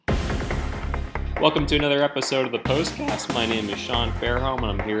Welcome to another episode of the Postcast. My name is Sean Fairholm,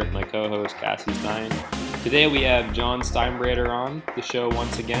 and I'm here with my co-host Cassie Stein. Today we have John Steinbreder on the show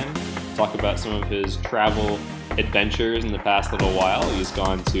once again to talk about some of his travel adventures in the past little while. He's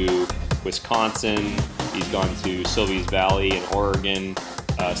gone to Wisconsin, he's gone to Silvies Valley in Oregon,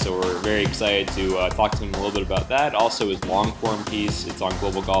 so we're very excited to talk to him a little bit about that. Also his long-form piece, it's on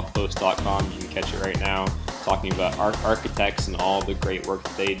globalgolfpost.com, you can catch it right now, talking about architects and all the great work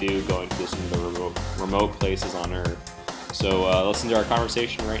that they do, going to some of the remote places on Earth. So listen to our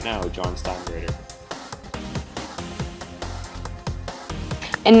conversation right now with John Steinbreder.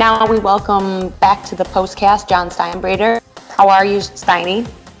 And now we welcome back to the Postcast, John Steinbreder. How are you, Steiny?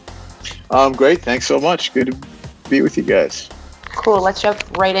 Great, thanks so much. Good to be with you guys. Cool, let's jump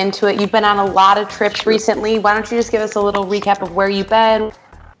right into it. You've been on a lot of trips recently. Why don't you just give us a little recap of where you've been,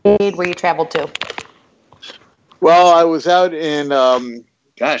 where you traveled to? Well, I was out in,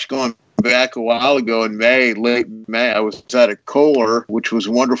 going back a while ago in late May, I was out at Kohler, which was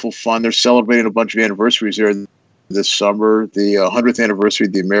wonderful fun. They're celebrating a bunch of anniversaries there this summer. The 100th anniversary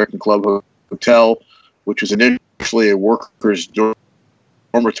of the American Club Hotel, which was initially a workers'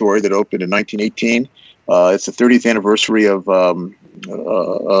 dormitory that opened in 1918. It's the 30th anniversary of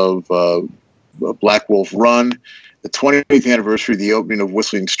Black Wolf Run, the 20th anniversary of the opening of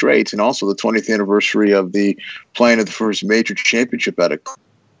Whistling Straits, and also the 20th anniversary of the playing of the first major championship at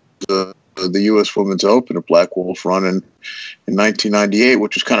the U.S. Women's Open at Black Wolf Run in 1998.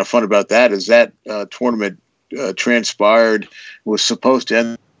 Which was kind of fun about that is that tournament transpired, was supposed to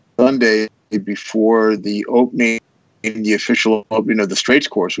end Sunday before the opening, the official opening of the Straits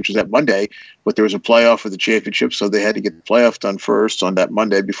course, which was that Monday, but there was a playoff for the championship, so they had to get the playoff done first on that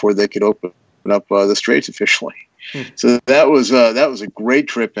Monday before they could open up the Straits officially. So that was a great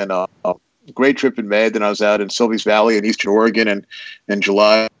trip in May. Then I was out in Silvies Valley in Eastern Oregon in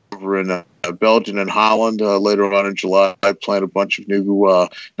July, over in Belgium and Holland. Later on in July, I played a bunch of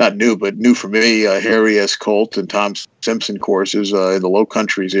new for me, Harry S. Colt and Tom Simpson courses in the Low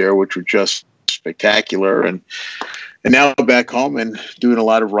Countries there, which were just spectacular. And now I'm back home and doing a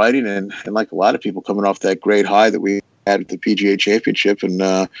lot of writing, and like a lot of people, coming off that great high that we had at the PGA Championship and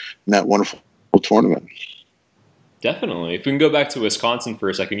that wonderful tournament. Definitely. If we can go back to Wisconsin for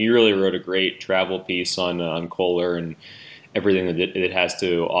a second, you really wrote a great travel piece on Kohler and everything that it has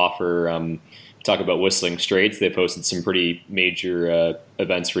to offer. Talk about Whistling Straits. They've hosted some pretty major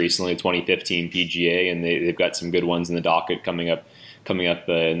events recently, 2015 PGA, and they've got some good ones in the docket coming up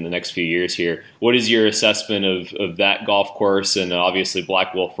in the next few years here. What is your assessment of that golf course? And obviously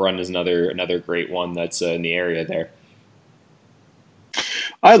Black Wolf Run is another great one that's in the area there.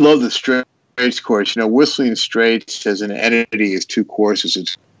 I love the Straits course. Whistling Straits as an entity is two courses.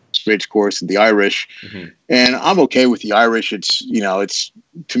 It's Straits course and the Irish. Mm-hmm. And I'm okay with the Irish. It's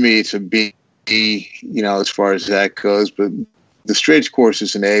to me, it's a B, as far as that goes. But the Straits course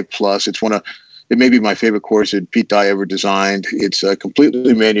is an A+. It may be my favorite course that Pete Dye ever designed. It's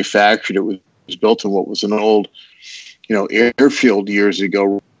completely manufactured. It was built in what was an old, airfield years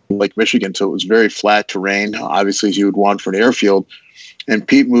ago, Lake Michigan. So it was very flat terrain, obviously, as you would want for an airfield. And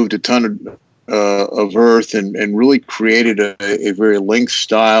Pete moved a ton of earth and really created a very links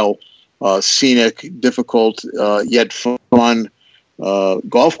style, scenic, difficult, yet fun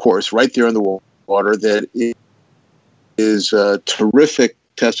golf course right there in the water that is a terrific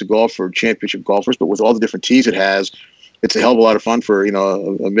test of golf for championship golfers. But with all the different tees it has, it's a hell of a lot of fun for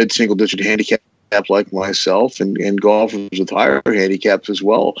a mid-single digit handicap like myself and golfers with higher handicaps as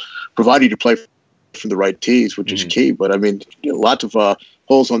well, provided you play from the right tees, which is key. But I mean, lots of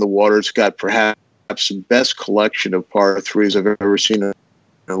holes on the water. It's got perhaps the best collection of par threes I've ever seen in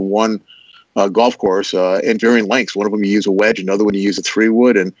one golf course, and varying lengths. One of them you use a wedge, another one you use a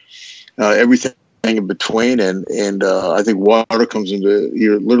 3-wood, and everything in between. And I think water comes into,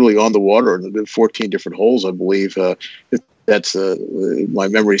 you're literally on the water in 14 different holes, I believe. If that's my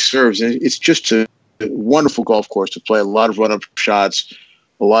memory serves. And it's just a wonderful golf course to play. A lot of run-up shots,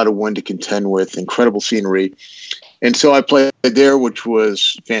 a lot of wind to contend with, incredible scenery. And so I played there, which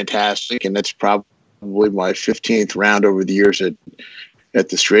was fantastic. And that's probably my 15th round over the years at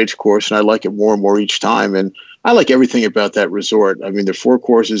the Straits course. And I like it more and more each time. And I like everything about that resort. I mean, there are 4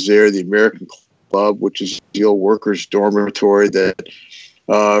 courses there. The American Club, which is the old workers' dormitory that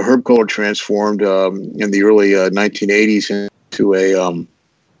Herb Kohler transformed in the early 1980s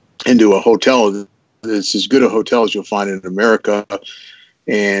into a hotel. It's as good a hotel as you'll find in America.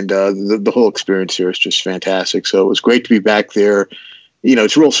 And the whole experience here is just fantastic. So it was great to be back there.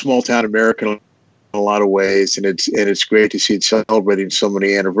 It's a real small town American in a lot of ways, and it's great to see it celebrating so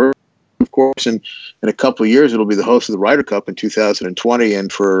many anniversaries. Of course, and in a couple of years, it'll be the host of the Ryder Cup in 2020.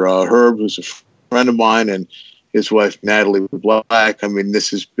 And for Herb, who's a friend of mine, and his wife, Natalie Black. I mean, this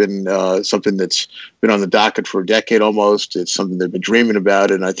has been something that's been on the docket for a decade almost. It's something they've been dreaming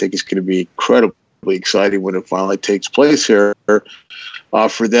about, and I think it's going to be incredibly exciting when it finally takes place here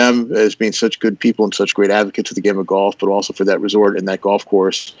for them as being such good people and such great advocates of the game of golf, but also for that resort and that golf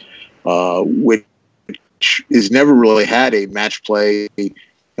course, which has never really had a match play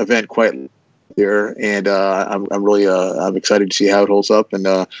event quite there, and I'm really excited to see how it holds up and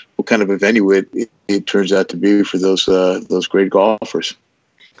what kind of a venue it turns out to be for those great golfers.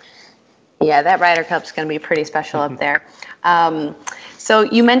 Yeah, that Ryder Cup's going to be pretty special up there. So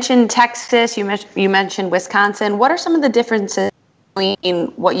you mentioned Texas, you mentioned Wisconsin. What are some of the differences between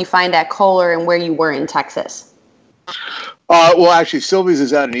what you find at Kohler and where you were in Texas? Well, actually, Sylvie's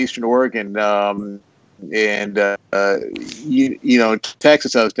is out in Eastern Oregon. And in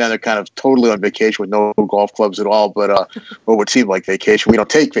Texas, I was down there kind of totally on vacation with no golf clubs at all, but what would seem like vacation. We don't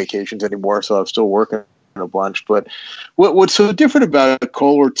take vacations anymore, so I'm still working a bunch. But what's so different about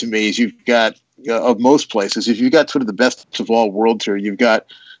Kohler to me is you've got, of most places, if you've got sort of the best of all worlds here, you've got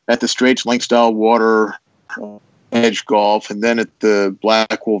at the Straits link style water, edge golf, and then at the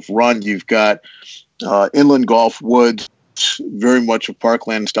Black Wolf Run, you've got inland golf, woods, very much a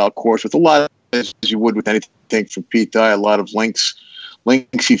parkland style course with a lot of, as you would with anything from Pete Dye, a lot of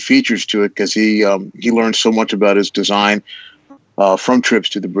linksy features to it because he learned so much about his design from trips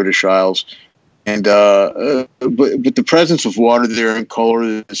to the British Isles. And but the presence of water there in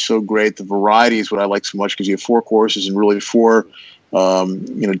Kohler is so great. The variety is what I like so much because you have 4 courses and really 4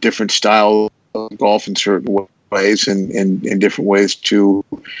 different style of golf in certain ways and different ways to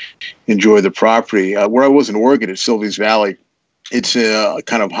enjoy the property. Where I was in Oregon at Sylvia's Valley, it's a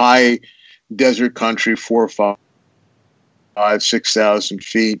kind of high desert country, 4,000, 5,000, 6,000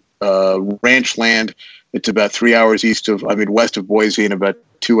 feet, ranch land. It's about 3 hours west of Boise and about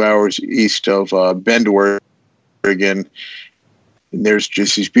 2 hours east of Bend, Oregon. And there's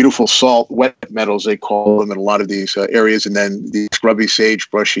just these beautiful salt wet meadows, they call them, in a lot of these areas, and then the scrubby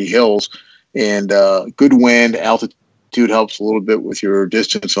sage brushy hills, and good wind. Altitude helps a little bit with your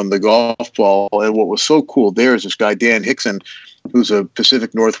distance on the golf ball. And what was so cool there is this guy, Dan Hickson, who's a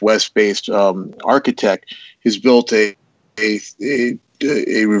Pacific Northwest-based architect, has built a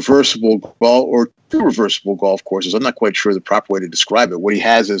reversible golf or 2 reversible golf courses. I'm not quite sure the proper way to describe it. What he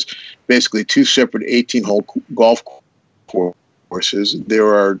has is basically 2 separate 18-hole golf courses.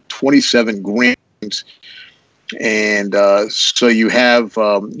 There are 27 greens, and so you have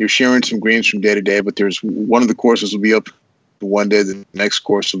you're sharing some greens from day to day. But there's one of the courses will be open one day, the next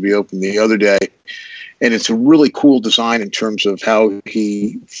course will be open the other day. And it's a really cool design in terms of how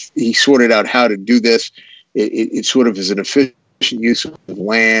he sorted out how to do this. It sort of is an efficient use of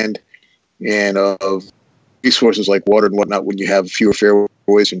land and of resources like water and whatnot when you have fewer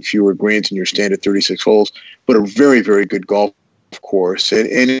fairways and fewer greens in your standard 36 holes, but a very, very good golf course.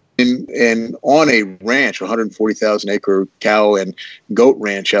 And on a ranch, 140,000 acre cow and goat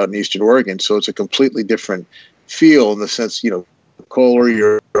ranch out in Eastern Oregon. So it's a completely different feel in the sense, Kohler,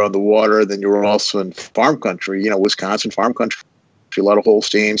 you're on the water, then you're also in farm country, Wisconsin farm country, a lot of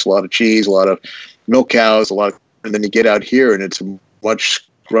Holsteins, a lot of cheese, a lot of milk cows, and then you get out here and it's a much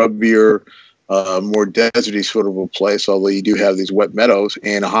scrubbier, more deserty sort of a place, although you do have these wet meadows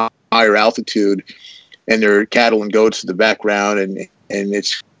and a higher altitude, and there are cattle and goats in the background, and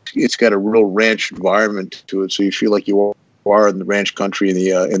it's got a real ranch environment to it, so you feel like you are in the ranch country in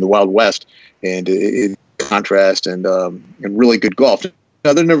the Wild West, and it contrast and really good golf.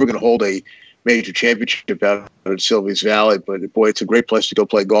 Now they're never going to hold a major championship out at Sylvia's Valley, but boy, it's a great place to go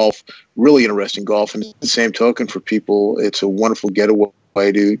play golf. Really interesting golf, and the same token for people, it's a wonderful getaway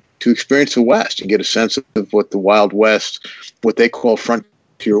to experience the West and get a sense of what the Wild West, what they call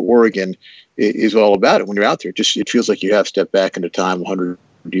frontier Oregon, is all about. It when you're out there, it feels like you have stepped back into time 100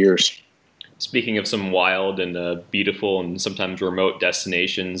 years. Speaking of some wild and beautiful and sometimes remote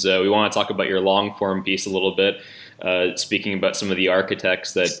destinations, we want to talk about your long-form piece a little bit, speaking about some of the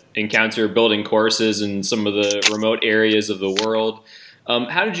architects that encounter building courses in some of the remote areas of the world.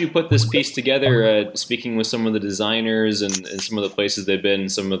 How did you put this piece together, speaking with some of the designers and some of the places they've been,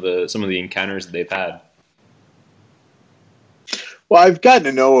 some of the encounters that they've had? Well, I've gotten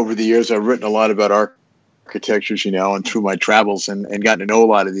to know over the years, I've written a lot about architectures, and through my travels and gotten to know a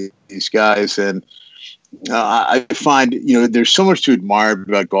lot of these guys. And I find, there's so much to admire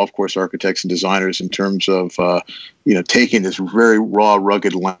about golf course architects and designers in terms of, taking this very raw,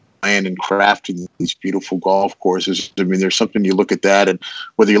 rugged land and crafting these beautiful golf courses. I mean, there's something, you look at that, and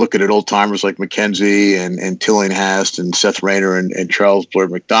whether you look at old timers like Mackenzie and Tillinghast and Seth Rayner and Charles Blair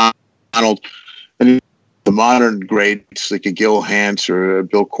McDonald, and the modern greats like a Gil Hanse or a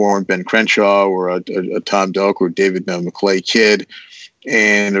Bill Corn, Ben Crenshaw, or a Tom Doak or David McClay Kidd,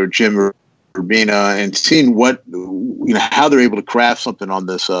 or Jim Urbina, and seeing how they're able to craft something on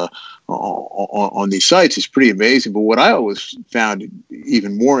this on these sites is pretty amazing. But what I always found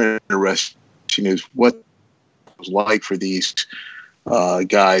even more interesting is what it was like for these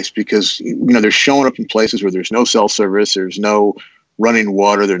guys, because they're showing up in places where there's no cell service, there's no running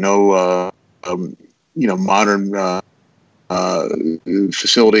water, there's no modern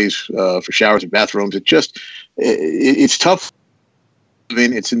facilities for showers and bathrooms. It's tough. I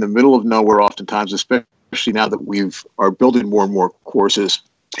mean, it's in the middle of nowhere oftentimes, especially now that we are building more and more courses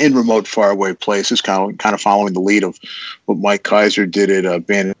in remote, faraway places, kind of following the lead of what Mike Kaiser did at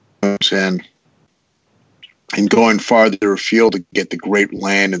Bandon and going farther afield to get the great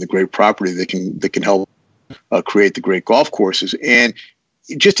land and the great property that can help create the great golf courses. And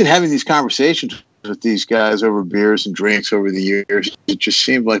just in having these conversations with these guys over beers and drinks over the years, it just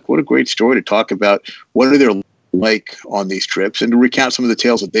seemed like what a great story to talk about. What are their like on these trips, and to recount some of the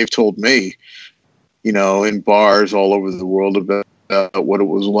tales that they've told me, in bars all over the world about what it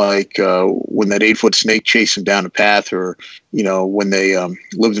was like when that 8-foot snake chased them down a path, or when they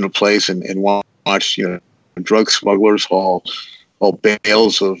lived in a place and watched drug smugglers haul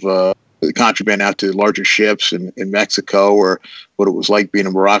bales of contraband out to larger ships in Mexico, or what it was like being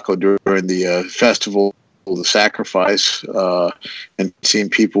in Morocco during the festival of the sacrifice, and seeing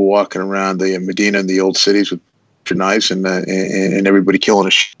people walking around the Medina and the old cities with knives and everybody killing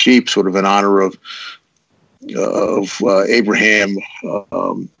a sheep, sort of in honor of Abraham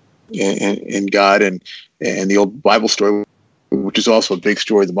and God, and the old Bible story, which is also a big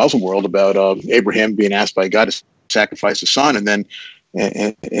story in the Muslim world about Abraham being asked by God to sacrifice his son, and then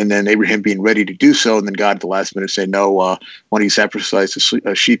Abraham being ready to do so, and then God at the last minute saying, "No, why don't you sacrifice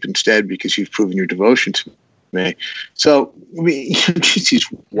a sheep instead, because you've proven your devotion to me." So just these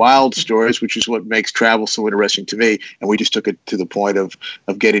wild stories, which is what makes travel so interesting to me. And we just took it to the point of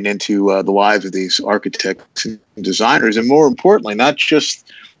getting into the lives of these architects and designers, and more importantly, not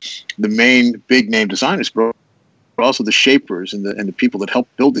just the main big name designers, but also the shapers and the people that help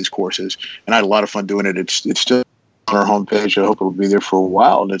build these courses. And I had a lot of fun doing it. It's still on our homepage. I hope it'll be there for a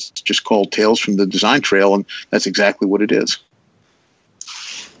while. And it's just called Tales from the Design Trail, and that's exactly what it is.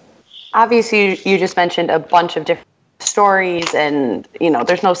 Obviously, you just mentioned a bunch of different stories, and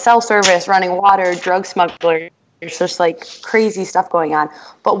there's no cell service, running water, drug smugglers. There's just like crazy stuff going on.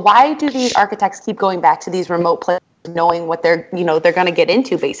 But why do these architects keep going back to these remote places, knowing what they're going to get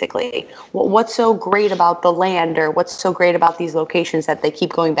into? Basically, what's so great about the land, or what's so great about these locations that they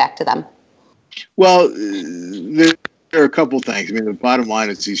keep going back to them? Well, there are a couple things. I mean, the bottom line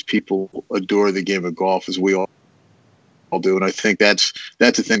is these people adore the game of golf, as we all do, and I think that's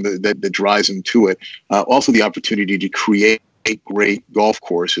the thing that drives them to it. Also, the opportunity to create great golf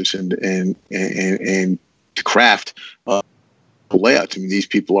courses and to craft layouts. I mean, these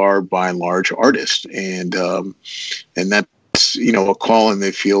people are by and large artists, and that's a calling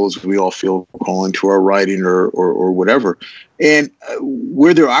they feel, as we all feel a calling to our writing or whatever. And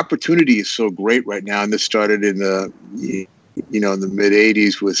where their opportunity is so great right now, and this started in the in the mid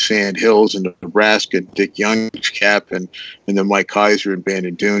 '80s with Sand Hills in Nebraska, Dick Young's cap, and then Mike Kaiser and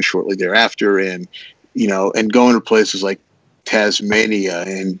Bandon Dunes shortly thereafter, and going to places like Tasmania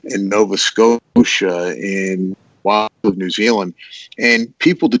and Nova Scotia and of New Zealand, and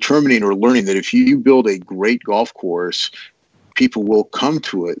people determining or learning that if you build a great golf course, people will come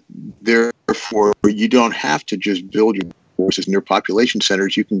to it. Therefore, you don't have to just build your courses near population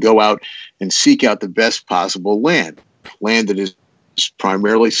centers. You can go out and seek out the best possible land that is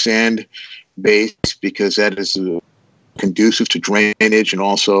primarily sand-based, because that is conducive to drainage and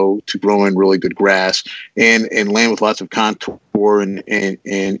also to growing really good grass, and land with lots of contour and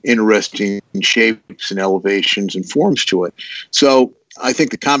interesting shapes and elevations and forms to it. So I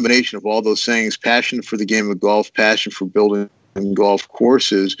think the combination of all those things, passion for the game of golf, passion for building golf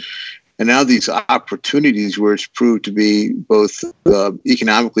courses, and now these opportunities where it's proved to be both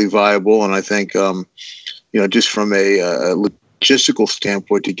economically viable, and I think just from a logistical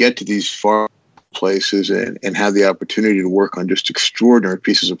standpoint, to get to these far places and have the opportunity to work on just extraordinary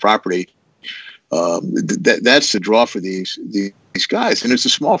pieces of property. That's the draw for these guys, and it's a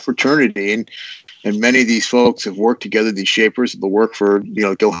small fraternity, and many of these folks have worked together. These shapers, they'll work for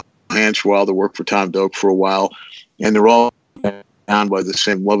Gil Hanse for a while, they'll work for Tom Doak for a while, and they're all bound by the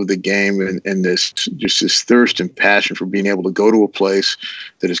same love of the game and this thirst and passion for being able to go to a place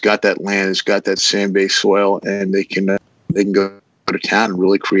that has got that land, has got that sand-based soil, and they can go to town and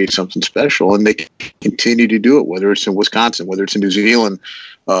really create something special. And they continue to do it, whether it's in Wisconsin, whether it's in New Zealand,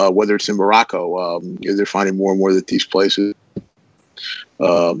 whether it's in Morocco. They're finding more and more that these places,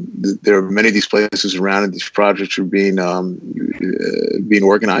 there are many of these places around, and these projects are being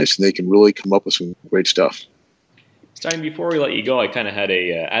organized, and they can really come up with some great stuff. Stein, before we let you go, I kind of had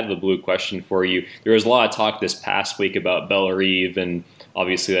a out of the blue question for you. There was a lot of talk this past week about Bellerive, and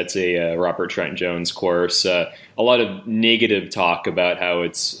obviously that's a Robert Trent Jones course. A lot of negative talk about how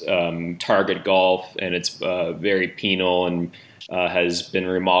it's target golf and it's very penal and has been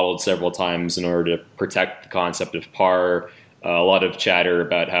remodeled several times in order to protect the concept of par. A lot of chatter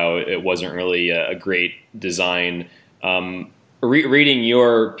about how it wasn't really a great design. Reading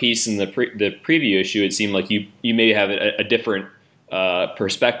your piece in the preview issue, it seemed like you maybe have a different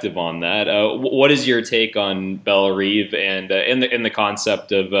perspective on that. What is your take on Bellerive and in the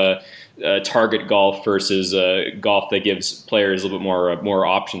concept of target golf versus golf that gives players a little bit more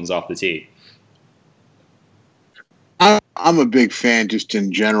options off the tee? I'm a big fan, just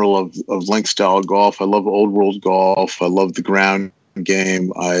in general, of link style golf. I love old world golf. I love the ground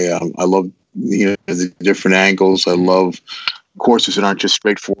game. I love the different angles. I love courses that aren't just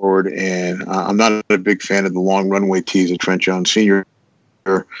straightforward, and I'm not a big fan of the long runway tees that Trent Jones Sr.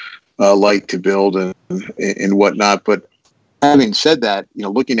 Like to build and whatnot. But having said that,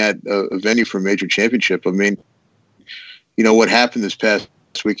 looking at a venue for a major championship, I mean, what happened this past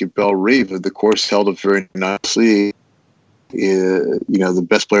week at Bellerive, the course held up very nicely. The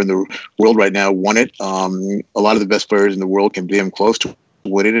best player in the world right now won it. A lot of the best players in the world can damn close to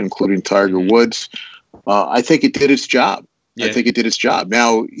winning it, including Tiger Woods. I think it did its job. Yeah. I think it did its job.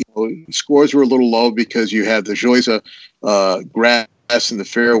 Now, scores were a little low because you have the Joyza grass in the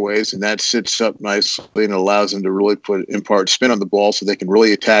fairways, and that sits up nicely and allows them to really impart spin on the ball so they can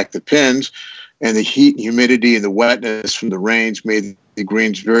really attack the pins. And the heat and humidity and the wetness from the rains made the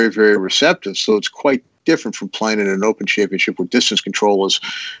greens very, very receptive. So it's quite different from playing in an Open Championship where distance control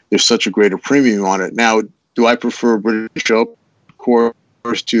there's such a greater premium on it. Now, do I prefer a British Open course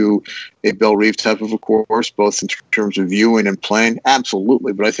to a Bellerive type of a course, both in terms of viewing and playing?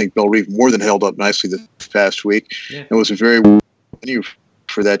 Absolutely. But I think Bellerive more than held up nicely this past week. Yeah. It was a very venue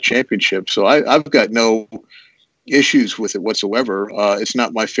for that championship. So I've got no issues with it whatsoever. It's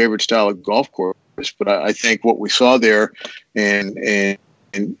not my favorite style of golf course, but I think what we saw there and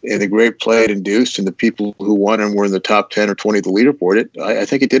the great play it induced and the people who won and were in the top 10 or 20 of the leaderboard, I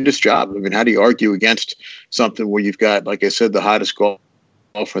think it did its job. I mean, how do you argue against something where you've got, like I said, the hottest golfer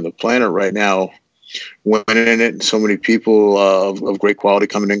on the planet right now winning it, and so many people of great quality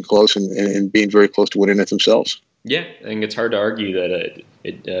coming in close and being very close to winning it themselves? Yeah, I think it's hard to argue that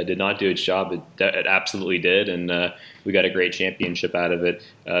it did not do its job. It absolutely did, and we got a great championship out of it.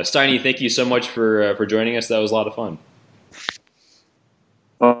 Steiny, thank you so much for joining us. That was a lot of fun.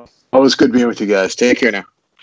 Always good being with you guys. Take care now.